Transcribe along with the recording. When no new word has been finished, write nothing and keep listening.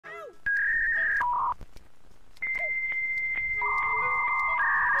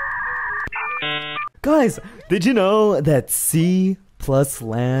Guys, did you know that sea plus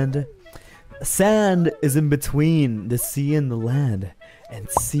land? Sand is in between the sea and the land. And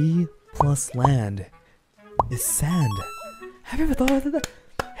sea plus land is sand. Have you ever thought about that?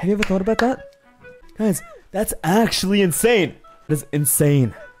 Have you ever thought about that? Guys, that's actually insane. That is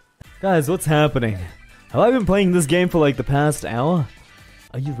insane. Guys, what's happening? Have I been playing this game for like the past hour?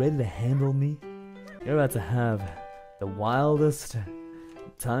 Are you ready to handle me? You're about to have the wildest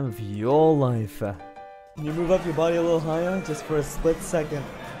time of your life. Can you move up your body a little higher just for a split second?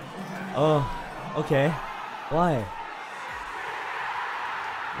 Oh, okay. Why?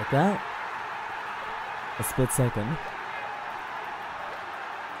 Like that? A split second.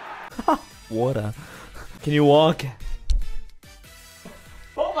 Water. Can you walk?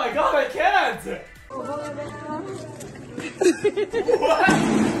 Oh my god, I can't! What?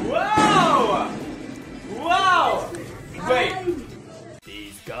 Wow! Wow! Wait!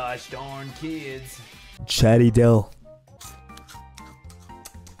 These gosh darn kids. Chatty Dell.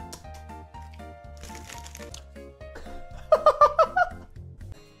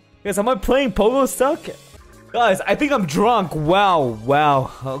 Guys, am I playing Pogo Stuck? Guys, I think I'm drunk. Wow, wow.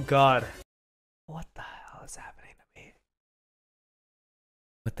 Oh god. What the hell is happening to me?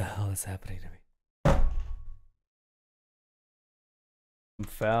 What the hell is happening to me?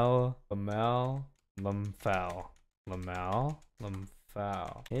 Foul, Lamal, Foul, Lamal,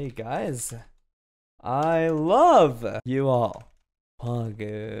 Foul. Hey guys, I love you all.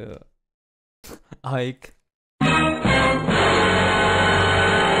 Pogo, Ike.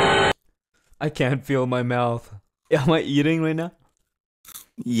 I can't feel my mouth. Am I eating right now?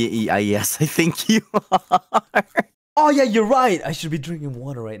 Yes, I think you are. Oh yeah, you're right. I should be drinking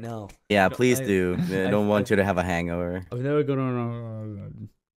water right now. Yeah, please do. I don't want you to have a hangover. I've never gone on.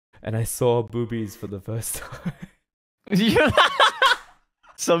 And I saw boobies for the first time.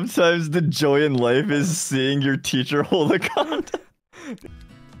 Sometimes the joy in life is seeing your teacher hold a condom.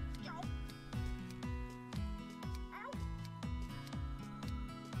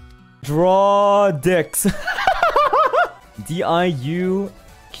 Draw dicks. D-I-U-Q-S.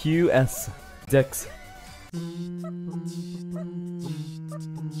 Dicks.